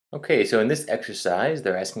Okay, so in this exercise,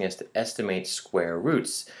 they're asking us to estimate square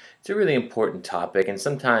roots. It's a really important topic and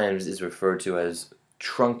sometimes is referred to as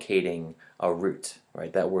truncating a root,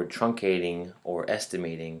 right? That word truncating or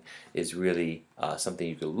estimating is really something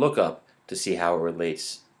you could look up to see how it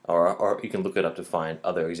relates, or you can look it up to find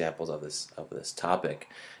other examples of this topic.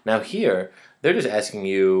 Now here, they're just asking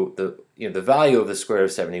you the value of the square root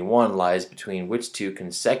of 71 lies between which two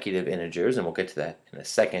consecutive integers, and we'll get to that in a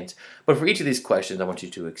second. But for each of these questions, I want you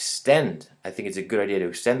to extend. I think it's a good idea to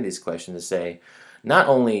extend these questions to say not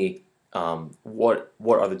only what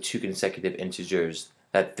are the two consecutive integers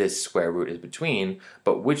that this square root is between,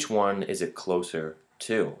 but which one is it closer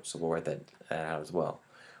to? So we'll write that out as well.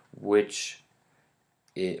 Which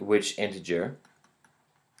integer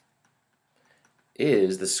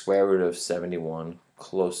is the square root of 71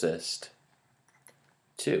 closest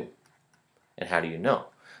to? And how do you know?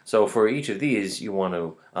 So for each of these, you want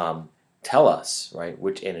to tell us, right,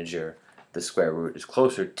 which integer the square root is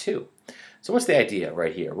closer to. So what's the idea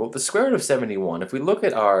right here? Well, the square root of 71, if we look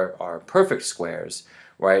at our perfect squares,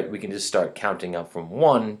 right, we can just start counting up from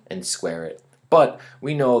 1 and square it. But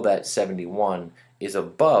we know that 71 is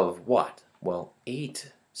above what? Well,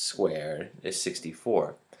 8 squared is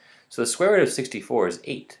 64. So the square root of 64 is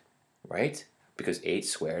 8, right? Because 8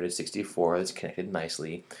 squared is 64, that's connected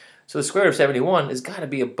nicely. So the square root of 71 has got to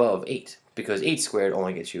be above 8, because 8 squared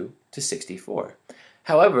only gets you to 64.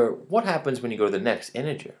 However, what happens when you go to the next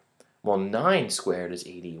integer? Well, 9 squared is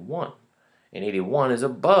 81, and 81 is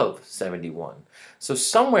above 71. So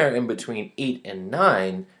somewhere in between 8 and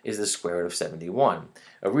 9 is the square root of 71.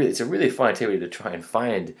 It's a really fun activity to try and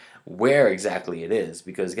find where exactly it is,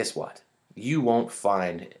 because guess what? You won't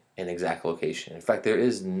find an exact location. In fact, there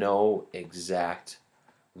is no exact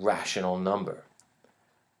rational number,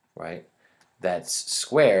 right, that's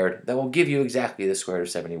squared that will give you exactly the square root of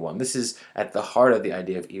 71. This is at the heart of the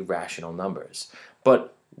idea of irrational numbers.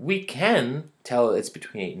 But we can tell it's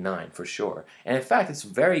between 8 and 9 for sure. And in fact, it's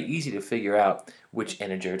very easy to figure out which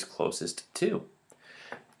integer it's closest to.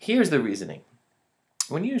 Here's the reasoning.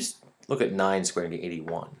 When you look at 9 squared and get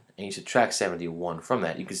 81, and you subtract 71 from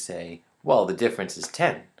that, you could say, well, the difference is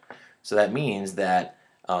 10. So that means that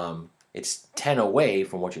it's 10 away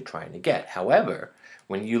from what you're trying to get. However,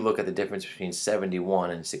 when you look at the difference between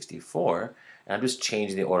 71 and 64, and I'm just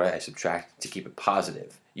changing the order I subtract to keep it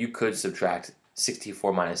positive. You could subtract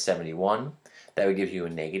 64 minus 71. That would give you a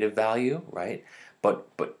negative value, right? But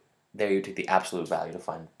there you take the absolute value to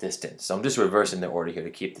find distance. So I'm just reversing the order here to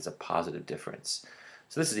keep this a positive difference.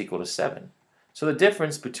 So this is equal to 7. So the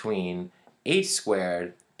difference between 8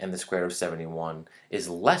 squared and the square root of 71 is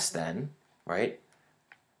less than, right,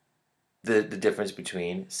 the difference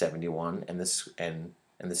between 71 and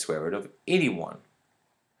the square root of 81.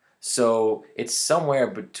 So it's somewhere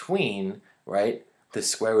between, right, the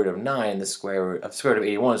square root of 9, the square root of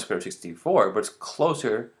 81, and the square root of 64, but it's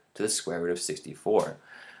closer to the square root of 64.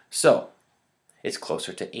 So it's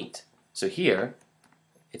closer to 8. So here,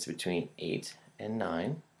 it's between 8 and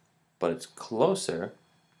 9, but it's closer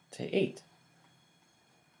to 8.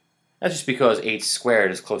 That's just because 8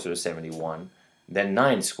 squared is closer to 71 than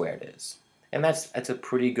 9 squared is. And that's a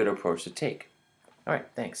pretty good approach to take. All right,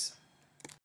 thanks.